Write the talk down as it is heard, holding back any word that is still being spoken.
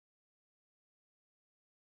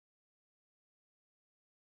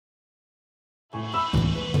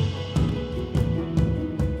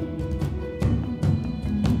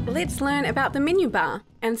Let's learn about the menu bar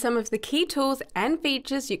and some of the key tools and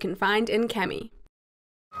features you can find in Kami.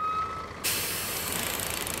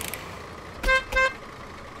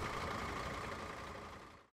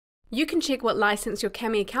 You can check what license your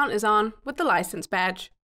Kami account is on with the license badge,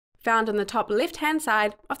 found on the top left-hand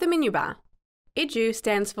side of the menu bar. Edu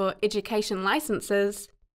stands for Education Licenses,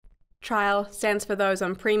 Trial stands for those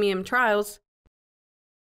on premium trials,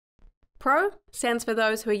 Pro stands for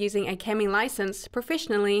those who are using a Kami license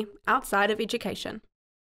professionally outside of education.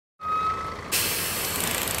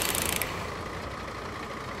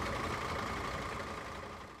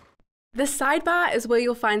 The sidebar is where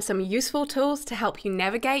you'll find some useful tools to help you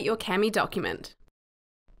navigate your Kami document.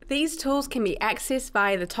 These tools can be accessed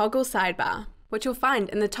via the toggle sidebar, which you'll find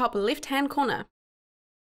in the top left-hand corner.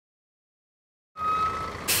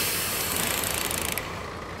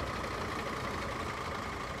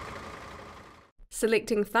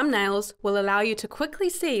 Selecting thumbnails will allow you to quickly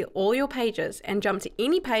see all your pages and jump to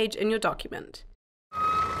any page in your document.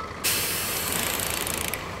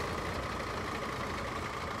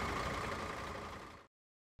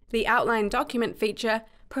 The Outline Document feature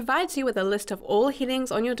provides you with a list of all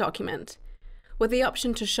headings on your document, with the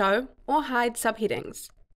option to show or hide subheadings.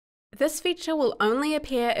 This feature will only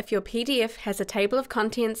appear if your PDF has a table of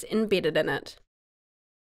contents embedded in it.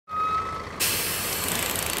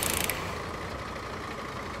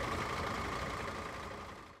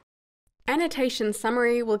 Annotation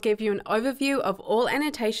Summary will give you an overview of all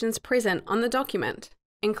annotations present on the document,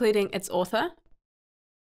 including its author,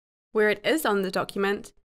 where it is on the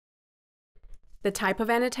document, the type of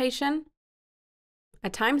annotation, a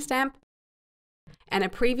timestamp, and a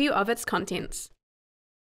preview of its contents.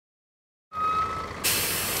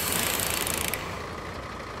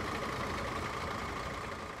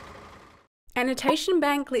 Annotation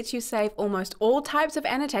Bank lets you save almost all types of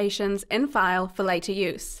annotations in file for later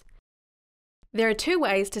use. There are two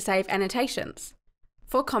ways to save annotations.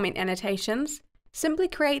 For comment annotations, simply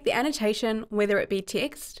create the annotation whether it be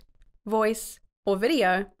text, voice, or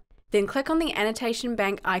video, then click on the Annotation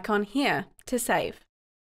Bank icon here to save.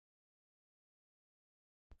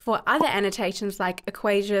 For other annotations like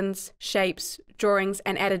equations, shapes, drawings,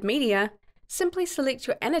 and added media, simply select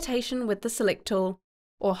your annotation with the Select tool,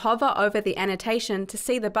 or hover over the annotation to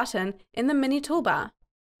see the button in the mini toolbar,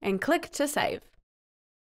 and click to save.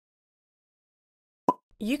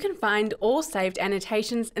 You can find all saved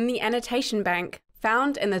annotations in the Annotation Bank,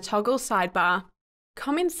 found in the toggle sidebar.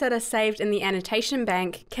 Comments that are saved in the Annotation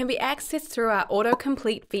Bank can be accessed through our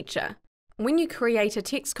autocomplete feature. When you create a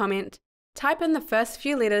text comment, type in the first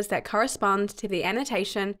few letters that correspond to the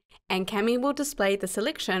annotation, and Kami will display the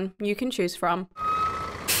selection you can choose from.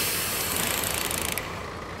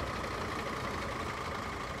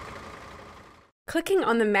 Clicking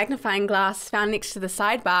on the magnifying glass found next to the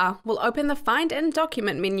sidebar will open the Find in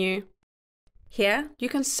Document menu. Here, you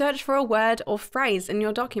can search for a word or phrase in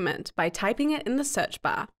your document by typing it in the search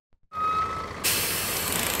bar.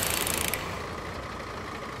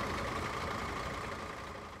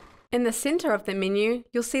 In the center of the menu,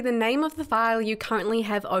 you'll see the name of the file you currently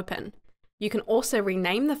have open. You can also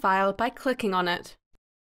rename the file by clicking on it.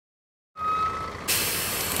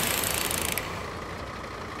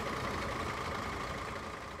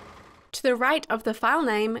 To the right of the file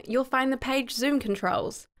name, you'll find the page zoom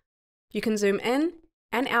controls. You can zoom in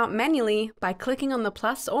and out manually by clicking on the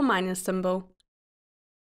plus or minus symbol.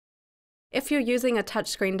 If you're using a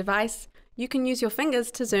touchscreen device, you can use your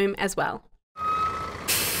fingers to zoom as well.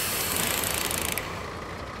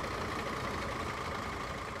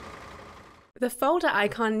 The folder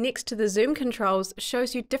icon next to the zoom controls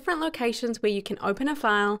shows you different locations where you can open a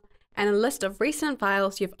file and a list of recent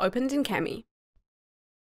files you've opened in Kami.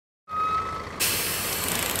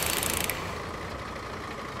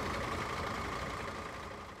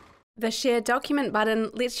 The Share Document button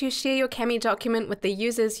lets you share your Kami document with the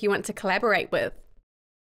users you want to collaborate with.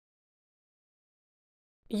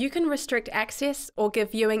 You can restrict access or give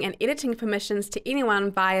viewing and editing permissions to anyone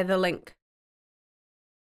via the link.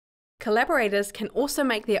 Collaborators can also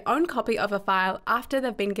make their own copy of a file after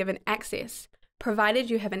they've been given access, provided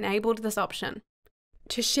you have enabled this option.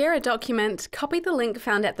 To share a document, copy the link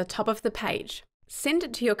found at the top of the page, send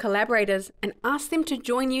it to your collaborators, and ask them to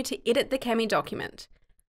join you to edit the Kami document.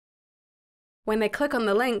 When they click on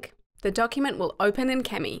the link, the document will open in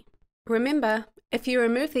Kami. Remember, if you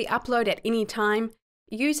remove the upload at any time,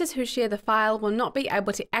 users who share the file will not be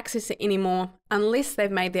able to access it anymore unless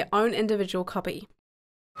they've made their own individual copy.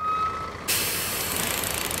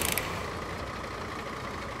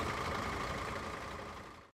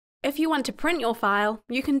 If you want to print your file,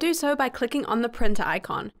 you can do so by clicking on the printer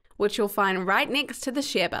icon, which you'll find right next to the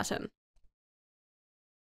Share button.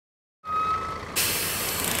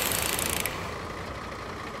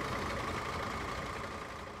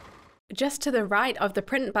 Just to the right of the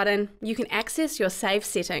Print button, you can access your Save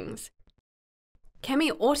settings. Kami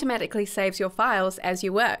automatically saves your files as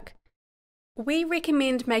you work. We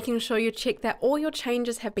recommend making sure you check that all your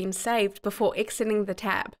changes have been saved before exiting the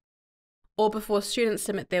tab, or before students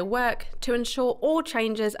submit their work to ensure all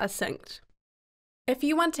changes are synced. If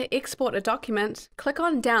you want to export a document, click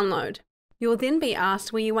on Download. You'll then be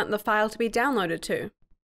asked where you want the file to be downloaded to: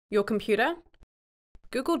 your computer,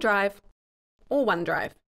 Google Drive, or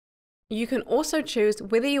OneDrive. You can also choose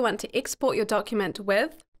whether you want to export your document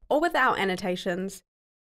with or without annotations.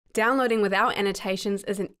 Downloading without annotations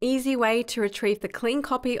is an easy way to retrieve the clean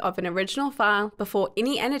copy of an original file before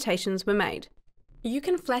any annotations were made. You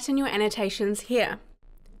can flatten your annotations here.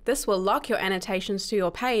 This will lock your annotations to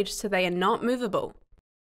your page so they are not movable.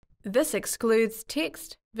 This excludes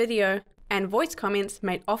text, video, and voice comments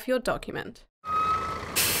made off your document.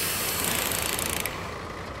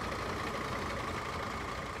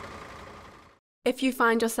 If you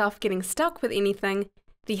find yourself getting stuck with anything,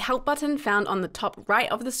 the Help button found on the top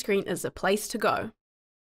right of the screen is the place to go.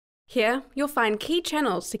 Here, you'll find key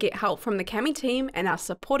channels to get help from the Kami team and our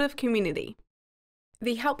supportive community.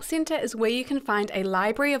 The Help Center is where you can find a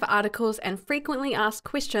library of articles and frequently asked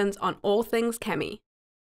questions on all things Kami.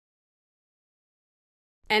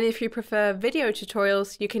 And if you prefer video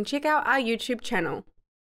tutorials, you can check out our YouTube channel.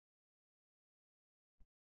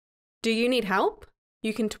 Do you need help?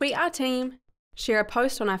 You can tweet our team, share a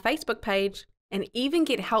post on our Facebook page, and even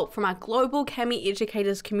get help from our global Kami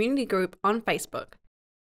Educators community group on Facebook.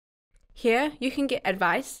 Here, you can get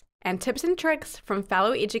advice and tips and tricks from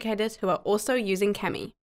fellow educators who are also using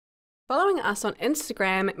Kami. Following us on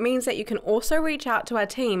Instagram means that you can also reach out to our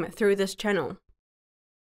team through this channel.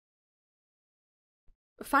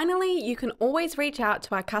 Finally, you can always reach out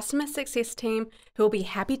to our customer success team who will be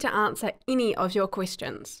happy to answer any of your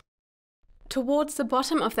questions. Towards the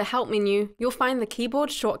bottom of the Help menu, you'll find the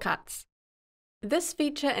keyboard shortcuts. This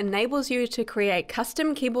feature enables you to create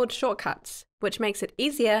custom keyboard shortcuts, which makes it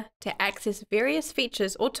easier to access various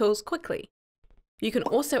features or tools quickly. You can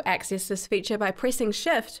also access this feature by pressing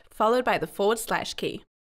Shift followed by the / key.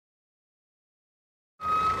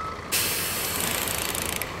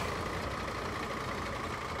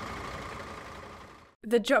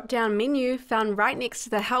 The drop-down menu found right next to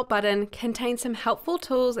the Help button contains some helpful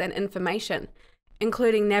tools and information,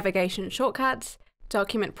 including navigation shortcuts,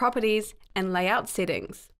 document properties, and layout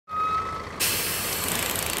settings.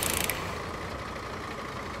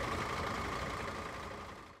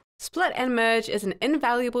 Split and merge is an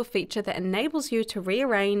invaluable feature that enables you to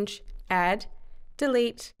rearrange, add,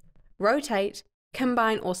 delete, rotate,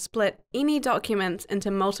 combine, or split any documents into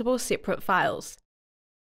multiple separate files.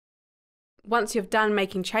 Once you've done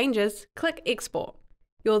making changes, click Export.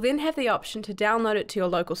 You'll then have the option to download it to your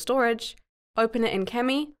local storage, open it in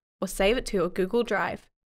Kami, or save it to your Google Drive.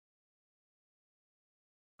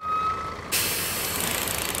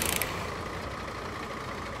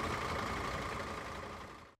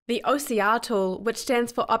 The OCR tool, which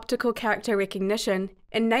stands for Optical Character Recognition,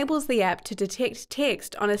 enables the app to detect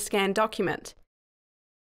text on a scanned document.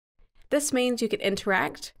 This means you can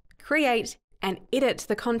interact, create, and edit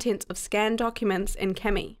the contents of scanned documents in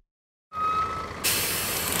Kami.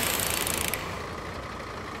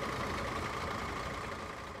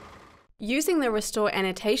 Using the Restore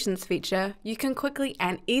Annotations feature, you can quickly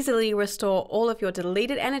and easily restore all of your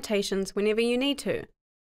deleted annotations whenever you need to.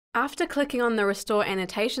 After clicking on the Restore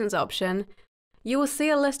Annotations option, you will see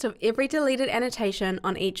a list of every deleted annotation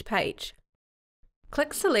on each page.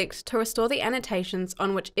 Click Select to restore the annotations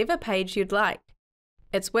on whichever page you'd like.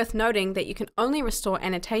 It's worth noting that you can only restore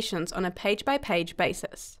annotations on a page-by-page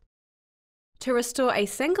basis. To restore a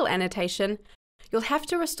single annotation, you'll have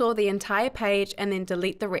to restore the entire page and then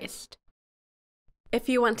delete the rest. If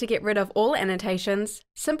you want to get rid of all annotations,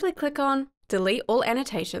 simply click on Delete All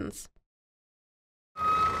Annotations.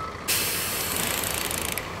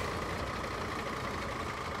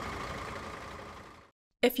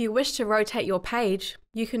 If you wish to rotate your page,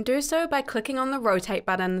 you can do so by clicking on the Rotate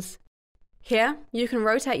buttons. Here, you can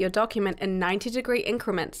rotate your document in 90-degree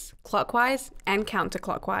increments, clockwise and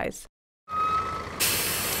counterclockwise.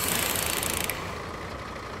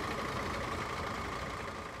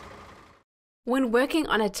 When working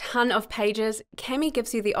on a ton of pages, Kami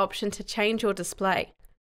gives you the option to change your display.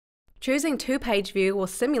 Choosing two-page view will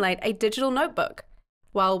simulate a digital notebook,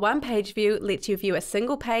 while one-page view lets you view a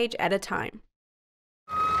single page at a time.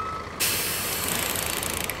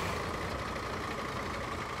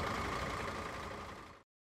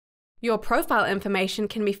 Your profile information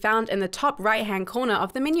can be found in the top right-hand corner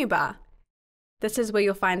of the menu bar. This is where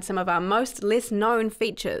you'll find some of our most less known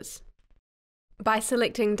features. By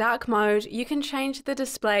selecting dark mode, you can change the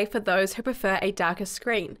display for those who prefer a darker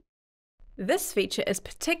screen. This feature is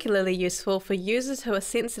particularly useful for users who are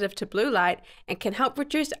sensitive to blue light and can help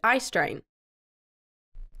reduce eye strain.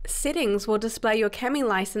 Settings will display your Kami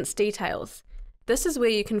license details. This is where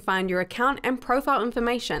you can find your account and profile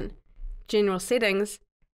information, general settings,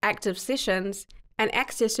 active sessions, and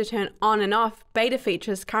access to turn on and off beta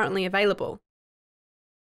features currently available.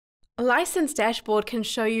 License Dashboard can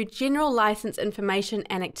show you general license information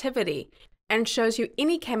and activity, and shows you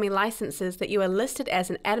any Kami licenses that you are listed as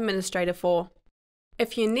an administrator for.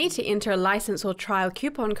 If you need to enter a license or trial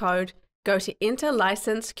coupon code, go to Enter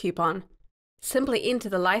License Coupon. Simply enter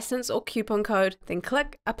the license or coupon code, then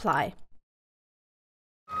click Apply.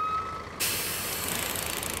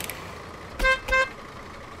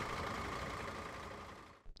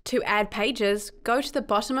 To add pages, go to the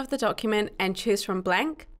bottom of the document and choose from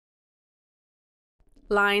Blank,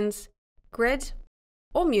 Lines, Grid,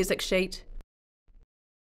 or Music Sheet.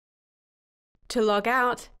 To log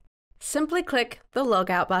out, simply click the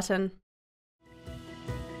Log Out button.